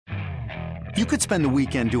You could spend the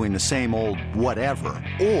weekend doing the same old whatever,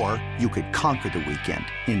 or you could conquer the weekend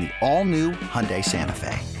in the all-new Hyundai Santa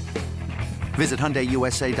Fe. Visit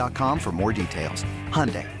HyundaiUSA.com for more details.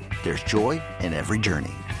 Hyundai, there's joy in every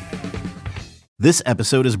journey. This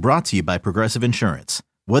episode is brought to you by Progressive Insurance.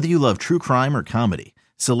 Whether you love true crime or comedy,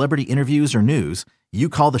 celebrity interviews or news, you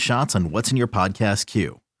call the shots on what's in your podcast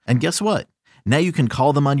queue. And guess what? Now you can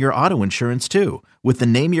call them on your auto insurance too with the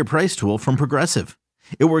Name Your Price tool from Progressive.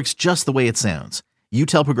 It works just the way it sounds. You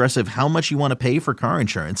tell Progressive how much you want to pay for car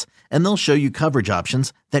insurance, and they'll show you coverage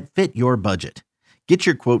options that fit your budget. Get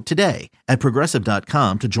your quote today at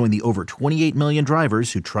Progressive.com to join the over 28 million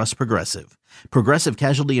drivers who trust Progressive. Progressive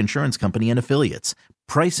Casualty Insurance Company and Affiliates.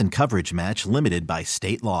 Price and coverage match limited by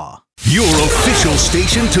state law. Your official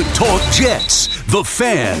station to talk Jets. The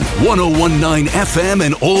Fan, 101.9 FM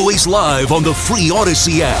and always live on the free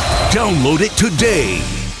Odyssey app. Download it today.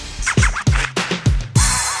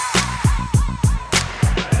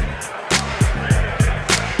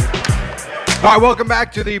 All right, welcome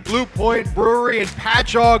back to the Blue Point Brewery in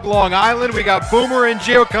Patchogue, Long Island. We got Boomer and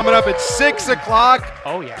Gio coming up at 6 o'clock.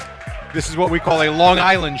 Oh, yeah. This is what we call a Long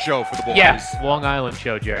Island show for the boys. Yes, Long Island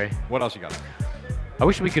show, Jerry. What else you got? I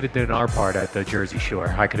wish we could have done our part at the Jersey Shore.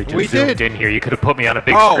 I could have just We zoomed did. in here. You could have put me on a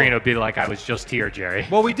big screen. It would be like I was just here, Jerry.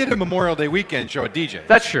 Well, we did a Memorial Day weekend show at DJ.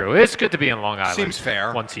 That's true. It's good to be in Long Island. Seems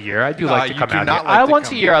fair. Once a year. I do like to you come do out not here. like to Once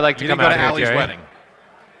come- a year, I like to you come didn't out go to here, Allie's Jerry. wedding.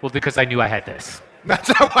 Well, because I knew I had this. That's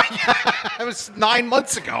why it was 9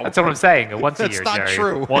 months ago. That's what I'm saying. Once a That's year, not Jerry.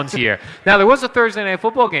 true. Once a year. Now, there was a Thursday Night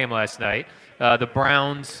Football game last night. The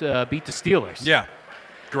Browns beat the Steelers. Yeah,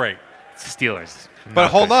 great. It's the Steelers. But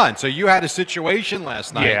Not hold good. on. So you had a situation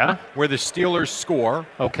last night Yeah. where the Steelers score.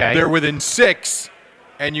 Okay. They're within 6,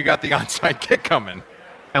 and you got the onside kick coming.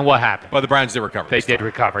 And what happened? But the Browns did recover. They this did time.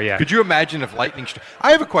 recover, yeah. Could you imagine if lightning?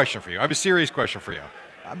 I have a question for you. I have a serious question for you.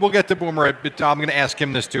 We'll get to Boomer, but I'm going to ask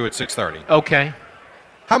him this too at 6:30. Okay.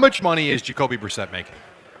 How much money is Jacoby Brissett making?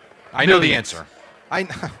 I know the Millions.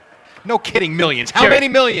 answer. No kidding, millions. How Jerry, many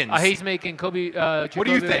millions? He's making What do you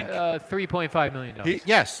think? $3.5 million.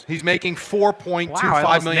 Yes, he's making $4.25 Wow, I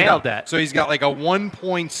almost million. nailed that. So he's got like a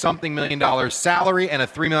 $1-point-something million salary and a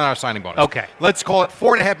 $3 million signing bonus. Okay. Let's call it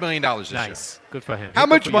 $4.5 million this year. Nice. Good for him. How Good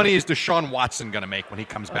much for money you. is Deshaun Watson going to make when he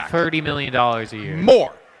comes back? $30 million a year.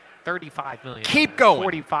 More. $35 million. Keep going.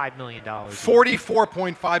 $45 million.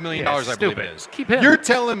 $44.5 million, Yeah, I believe stupid. it is. Keep him. You're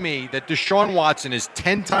telling me that Deshaun Watson is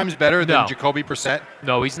 10 times better than No. Jacoby Brissett?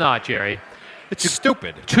 No, he's not, Jerry. It's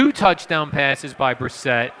stupid. 2 touchdown passes by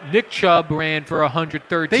Brissett. Nick Chubb ran for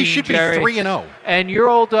 113. They should be Jerry. 3-0. And your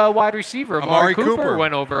old wide receiver, Amari Cooper. Cooper,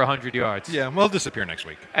 went over 100 yards. Yeah, well, he'll disappear next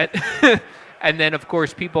week. And, and then, of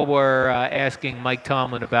course, people were asking Mike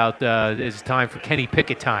Tomlin about is it time for Kenny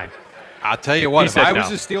Pickett time. I'll tell you what, He if said I was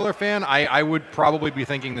no. a Steeler fan, I would probably be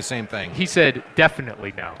thinking the same thing. He said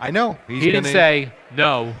definitely no. I know. He didn't say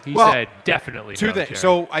no. He Well, said definitely Two no. things. Jerry.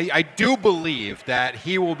 So I do believe that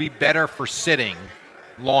he will be better for sitting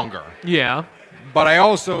longer. Yeah. But I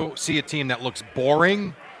also see a team that looks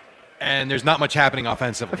boring, and there's not much happening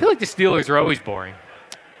offensively. I feel like the Steelers are always boring.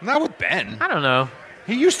 Not with Ben. I don't know.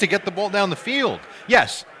 He used to get the ball down the field.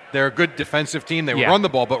 Yes, they're a good defensive team. They would Yeah. run the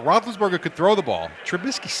ball, but Roethlisberger could throw the ball.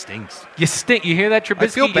 Trubisky stinks. You stink. You hear that,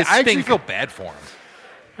 Trubisky? I actually stink. feel bad for him.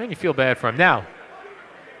 And you feel bad for him. Now,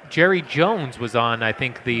 Jerry Jones was on, I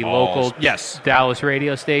think, the local yes. Dallas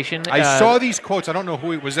radio station. I saw these quotes. I don't know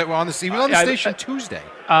who he was. He was on the station Tuesday.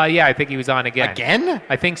 Yeah, I think he was on again. Again?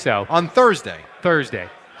 I think so. On Thursday. Thursday.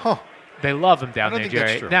 Huh. They love him down I don't there, think that's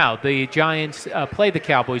Jerry. true. Now, the Giants play the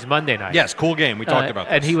Cowboys Monday night. Yes, cool game. We talked about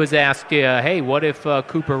this. And he was asked, hey, what if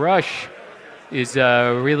Cooper Rush is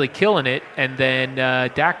really killing it, and then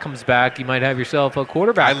Dak comes back, you might have yourself a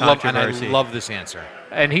quarterback controversy. I love this answer.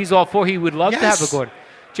 And he's all for. He would love to have a Yes. quarterback.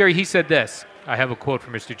 Jerry, he said this. I have a quote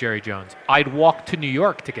from Mr. Jerry Jones. I'd walk to New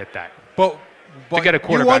York to get that. But to get a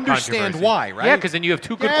quarterback you understand controversy. why, right? Yeah, because then you have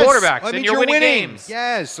 2 good Yes, quarterbacks, that and means you're winning winning games.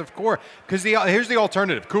 Yes, of course. Because here's the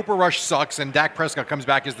alternative: Cooper Rush sucks, and Dak Prescott comes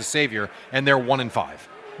back as the savior, and they're 1-5.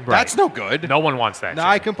 Right. That's no good. No one wants that. No,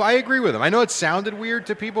 I agree with him. I know it sounded weird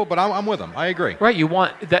to people, but I'm with him. I agree. Right, you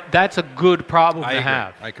want that. That's a good problem I to agree.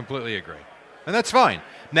 have. I completely agree, and that's fine.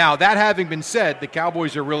 Now, that having been said, the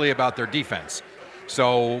Cowboys are really about their defense.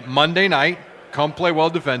 So Monday night, come play well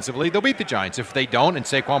defensively, they'll beat the Giants. If they don't, and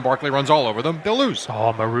Saquon Barkley runs all over them, they'll lose. Oh,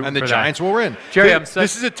 I'm a root and the for Giants that. will win. Jerry,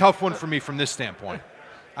 This is a tough one for me from this standpoint.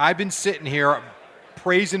 I've been sitting here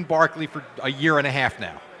praising Barkley for a year and a half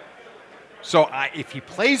now. So if he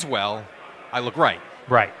plays well, I look right.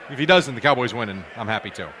 Right. If he doesn't, the Cowboys win, and I'm happy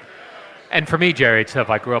too. And for me, Jerry, it's tough.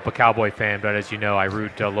 I grew up a Cowboy fan, but as you know, I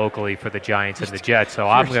root locally for the Giants and the Jets. So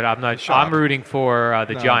I'm rooting for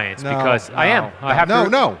the Giants because I am.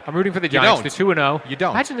 I'm rooting for the Giants. They're 2-0. You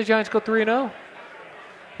don't. Imagine the Giants go 3-0.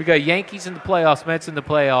 We got Yankees in the playoffs, Mets in the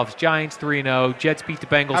playoffs, Giants 3-0, Jets beat the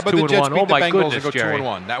Bengals 2-1. How about the Jets beat the Bengals and go Jerry.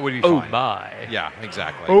 2-1? That would be fine. Oh my. Yeah,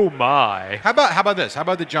 exactly. Oh my. How about this? How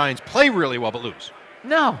about the Giants play really well but lose?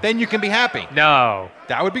 No. Then you can be happy. No.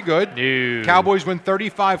 That would be good. No. Cowboys win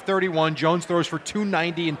 35-31. Jones throws for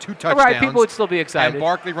 290 and 2 touchdowns. All right, people would still be excited. And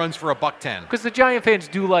Barkley runs for $110. Because the Giant fans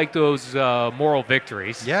do like those moral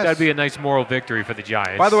victories. Yes. That'd be a nice moral victory for the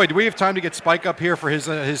Giants. By the way, do we have time to get Spike up here for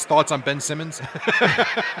his thoughts on Ben Simmons?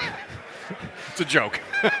 It's a joke.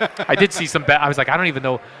 I did see some I was like, I don't even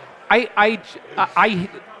know. I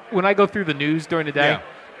when I go through the news during the day,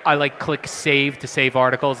 I click save to save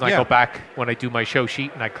articles, and I go back when I do my show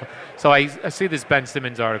sheet, and I see this Ben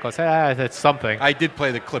Simmons article. I say, that's something. I did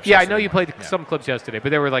play the clips. Yeah, yesterday. I know you played some clips yesterday, but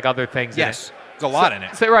there were other things. Yes, in it. There's a lot in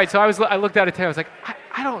it. So I looked at it today. I was like,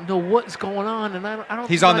 I don't know what's going on, and I don't.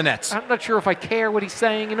 He's on the Nets. I'm not sure if I care what he's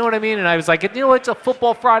saying. You know what I mean? And I was like, it's a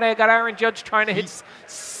football Friday. I got Aaron Judge trying to hit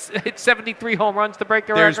 73 home runs to break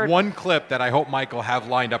the record. There's one clip that I hope Mike will have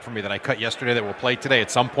lined up for me that I cut yesterday that we'll play today at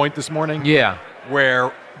some point this morning. Yeah.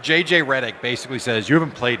 Where J.J. Redick basically says, you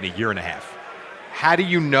haven't played in a year and a half. How do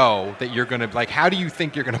you know that you're going to, how do you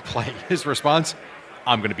think you're going to play? His response,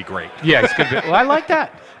 I'm going to be great. Yeah, it's going to be. Well, I like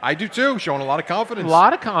that. I do too, showing a lot of confidence. A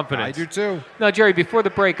lot of confidence. I do too. Now, Jerry, before the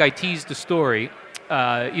break, I teased the story.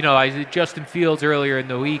 Justin Fields earlier in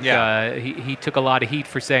the week, he took a lot of heat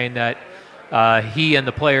for saying that he and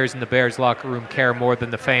the players in the Bears locker room care more than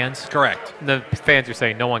the fans. Correct. And the fans are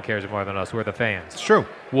saying no one cares more than us. We're the fans. It's true.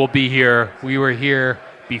 We'll be here. We were here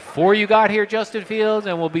before you got here, Justin Fields,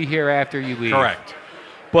 and we'll be here after you leave. Correct.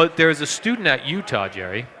 But there's a student at Utah,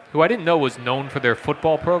 Jerry, who I didn't know was known for their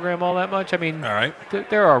football program all that much. I mean, all right.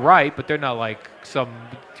 They're all right, but they're not like some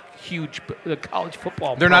huge college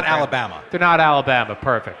football They're program. not Alabama. They're not Alabama.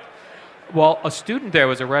 Perfect. Well, a student there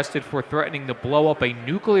was arrested for threatening to blow up a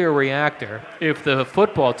nuclear reactor if the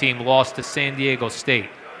football team lost to San Diego State.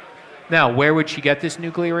 Now, where would she get this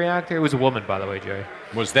nuclear reactor? It was a woman, by the way, Jerry.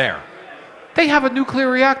 Was there. They have a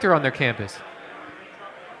nuclear reactor on their campus.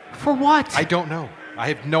 For what? I don't know. I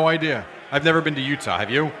have no idea. I've never been to Utah. Have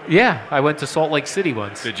you? Yeah, I went to Salt Lake City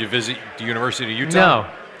once. Did you visit the University of Utah?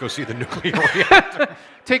 No. Go see the nuclear reactor.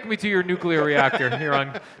 Take me to your nuclear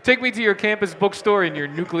reactor. Take me to your campus bookstore and your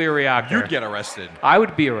nuclear reactor. You'd get arrested. I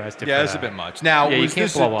would be arrested. Yeah, for that's that. a bit much. Now,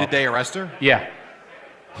 did they arrest her? Yeah.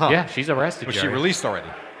 Huh. Yeah, she's arrested. Was Jerry. she released already?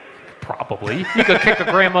 Probably. You could kick a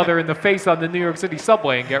grandmother in the face on the New York City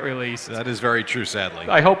subway and get released. That is very true, sadly.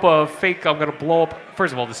 I hope I'm going to blow up.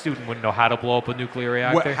 First of all, the student wouldn't know how to blow up a nuclear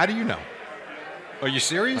reactor. How do you know? Are you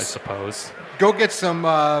serious? I suppose. Go get some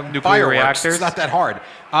nuclear fireworks. reactors. It's not that hard.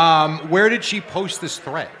 Where did she post this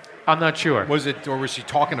threat? I'm not sure. Was she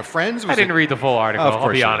talking to friends? I didn't read the full article.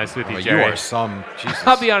 I'll be honest with you, Jerry. You are some. Jesus.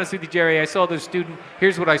 I'll be honest with you, Jerry. I saw the student.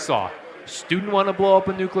 Here's what I saw. Student want to blow up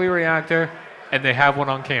a nuclear reactor, and they have one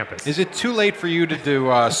on campus. Is it too late for you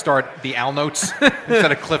to start the Al Notes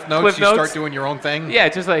instead of Cliff Notes? Start doing your own thing? Yeah,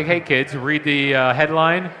 just like, hey, kids, read the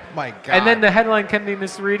headline. My God. And then the headline can be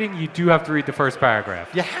misreading. You do have to read the first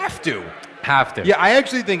paragraph. You have to. Have to. Yeah, I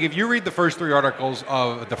actually think if you read the first three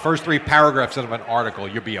paragraphs of an article,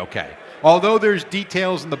 you'll be okay. Although there's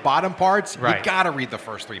details in the bottom parts, you got to read the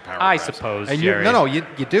first three paragraphs. I suppose, and Jerry.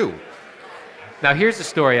 You do. Now, here's a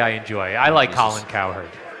story I enjoy. I like Colin Cowherd.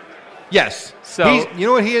 Yes. So you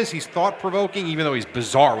know what he is? He's thought-provoking, even though he's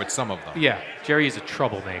bizarre with some of them. Yeah, Jerry is a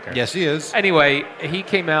troublemaker. Yes, he is. Anyway, he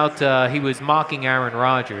came out, he was mocking Aaron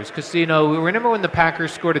Rodgers. Because, remember when the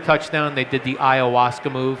Packers scored a touchdown, they did the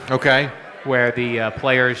ayahuasca move? Okay. Where the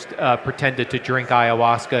players pretended to drink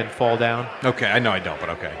ayahuasca and fall down? Okay, I know I don't, but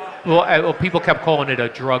okay. Well, people kept calling it a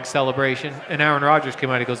drug celebration. And Aaron Rodgers came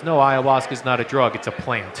out and he goes, no, ayahuasca is not a drug, it's a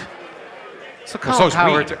plant. So Colin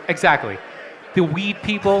Cowherd, exactly. The weed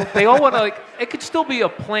people, they all want to, it could still be a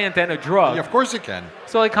plant and a drug. Yeah, of course it can.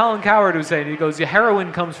 So Colin Cowherd was saying, he goes,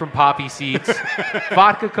 heroin comes from poppy seeds,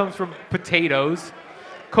 vodka comes from potatoes,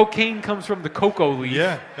 cocaine comes from the cocoa leaf.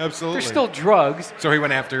 Yeah, absolutely. They're still drugs. So he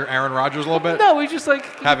went after Aaron Rodgers a little bit? No, he's just like...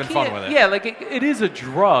 having fun with it. Yeah, like it is a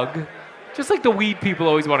drug. Just like the weed people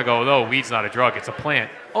always want to go, no, weed's not a drug, it's a plant.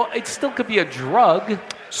 Oh, it still could be a drug.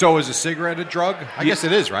 So is a cigarette a drug? I guess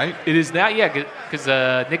it is, right? It is not, yeah, because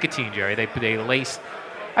nicotine, Jerry, they lace.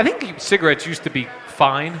 I think cigarettes used to be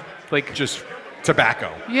fine, like just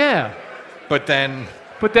tobacco. Yeah, but then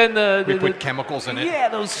we put chemicals in it. Yeah,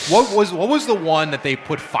 those. What was the one that they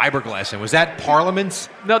put fiberglass in? Was that Parliament's?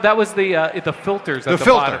 No, that was the filters at the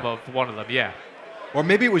bottom of one of them. Yeah. Or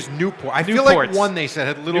maybe it was Newport. I feel like one they said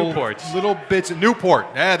had little bits of Newport.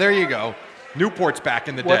 Yeah, there you go. Newport's back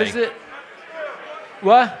in the day. What is it?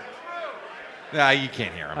 What? Nah, you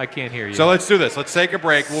can't hear him. I can't hear you. So let's do this. Let's take a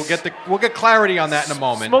break. We'll get clarity on that in a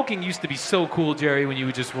moment. Smoking used to be so cool, Jerry, when you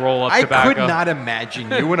would just roll up tobacco. I could not imagine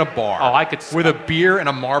you in a bar I could with a beer and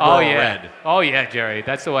a Marlboro Red. Oh, yeah, Jerry.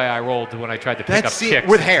 That's the way I rolled when I tried to pick up chicks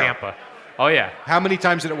with in hair. Tampa. Oh, yeah. How many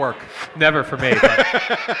times did it work? Never for me. But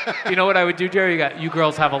you know what I would do, Jerry? You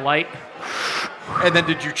girls have a light. And then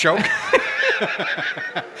did you choke?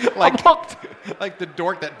 like the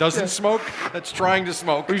dork that doesn't smoke, that's trying to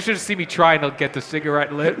smoke. You should have seen me trying to get the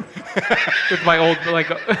cigarette lit with my old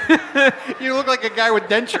You look like a guy with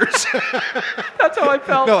dentures. That's how I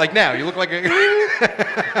felt. No, like now. You look like a...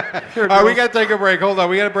 All right, we got to take a break. Hold on.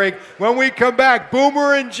 We got a break. When we come back,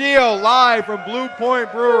 Boomer and Gio live from Blue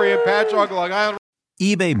Point Brewery in Patchogue, Long Island.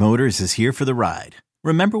 eBay Motors is here for the ride.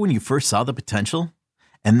 Remember when you first saw the potential?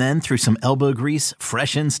 And then through some elbow grease,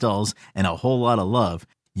 fresh installs, and a whole lot of love,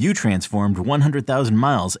 you transformed 100,000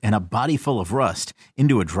 miles and a body full of rust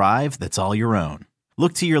into a drive that's all your own.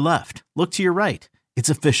 Look to your left. Look to your right. It's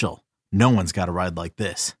official. No one's got a ride like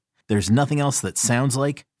this. There's nothing else that sounds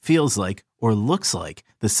like, feels like, or looks like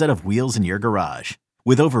the set of wheels in your garage.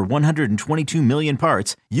 With over 122 million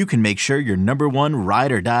parts, you can make sure your number one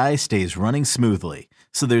ride or die stays running smoothly.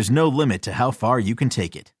 So there's no limit to how far you can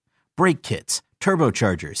take it. Brake kits,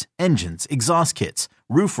 turbochargers, engines, exhaust kits,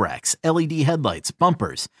 roof racks, LED headlights,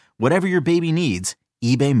 bumpers, whatever your baby needs,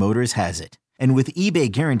 eBay Motors has it. And with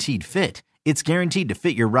eBay Guaranteed Fit, it's guaranteed to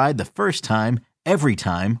fit your ride the first time, every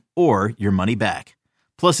time, or your money back.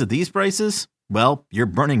 Plus at these prices, well, you're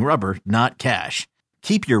burning rubber, not cash.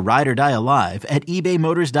 Keep your ride or die alive at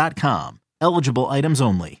ebaymotors.com. Eligible items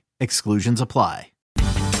only. Exclusions apply.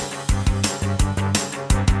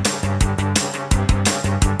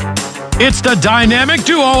 It's the dynamic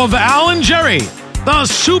duo of Al and Jerry, the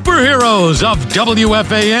superheroes of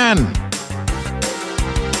WFAN.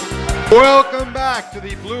 Welcome back to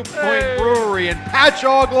the Blue Point Brewery in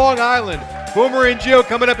Patchogue, Long Island. Boomer and Gio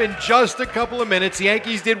coming up in just a couple of minutes. The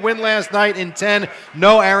Yankees did win last night in 10.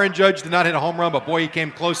 No, Aaron Judge did not hit a home run, but boy, he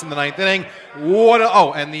came close in the ninth inning.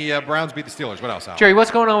 And the Browns beat the Steelers. What else, Al? Jerry,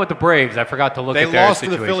 what's going on with the Braves? I forgot to look at their They lost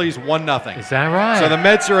situation. to the Phillies 1-0. Is that right? So the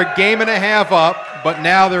Mets are a game and a half up, but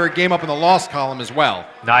now they're a game up in the loss column as well.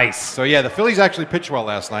 Nice. So, yeah, the Phillies actually pitched well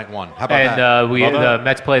last night and won. How about that? And the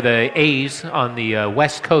Mets play the A's on the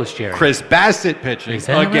West Coast, Jerry. Chris Bassett pitching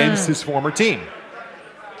against his former team.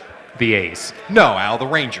 The A's. No, Al, the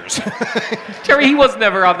Rangers. Jerry, he was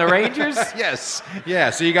never on the Rangers. Yes. Yeah,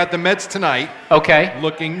 so you got the Mets tonight. Okay.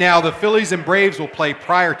 Looking now, the Phillies and Braves will play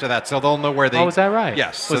prior to that, so they'll know where they... Oh, is that right?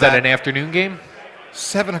 Yes. Was that an afternoon game?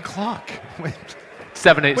 7 o'clock.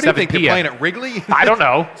 7 What do you think, they're playing at Wrigley? I don't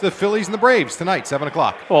know. It's the Phillies and the Braves tonight, 7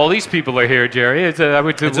 o'clock. Well, these people are here, Jerry. It's a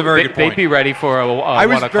very good point. They'd be ready for a 1 o'clock ball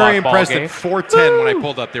game. I was very impressed at 4:10 when I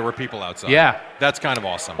pulled up. There were people outside. Yeah. That's kind of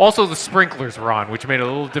awesome. Also, the sprinklers were on, which made it a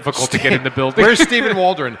little difficult to get in the building. Where's Stephen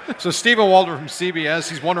Waldron? So Stephen Waldron from CBS,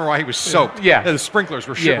 he's wondering why he was soaked. Yeah. The sprinklers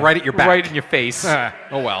were right at your back. Right in your face. Oh,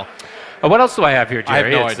 well. What else do I have here, Jerry? I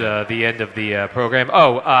have no it's idea. The end of the program.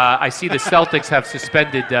 I see the Celtics have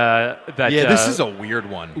suspended that. Yeah, this is a weird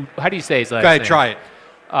one. How do you say his last Go ahead, name? Try it.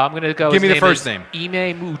 I'm going to go. Give me his the first name.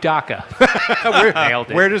 Ime Udoka.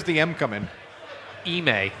 Nailed it. Where does the M come in?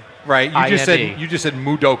 Ime. Right. You I-M-E. just said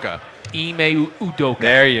Mudoka. Ime Udoka.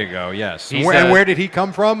 There you go. Yes. He's, and where did he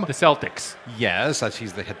come from? The Celtics. Yes,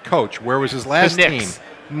 he's the head coach. Where was his last The team? Knicks.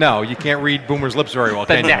 No, you can't read Boomer's lips very well.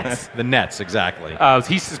 Can Nets. You? The Nets, exactly.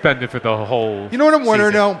 He's suspended for the whole. You know what I'm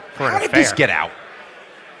wondering, season though? for an How did affair. this get out?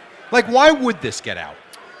 Like, why would this get out?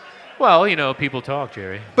 Well, people talk,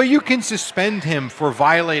 Jerry. But you can suspend him for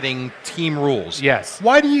violating team rules. Yes.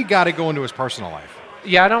 Why do you got to go into his personal life?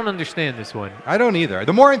 Yeah, I don't understand this one. I don't either.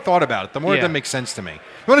 The more I thought about it, the more it Yeah. doesn't make sense to me. You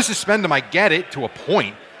want to suspend him, I get it to a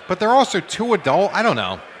point, but they're also too adult. I don't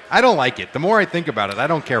know. I don't like it. The more I think about it, I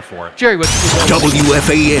don't care for it. Jerry, what's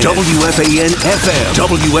WFAN, WFAN FM,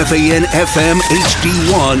 WFAN FM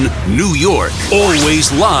HD1, New York.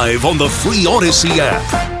 Always live on the free Odyssey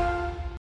app.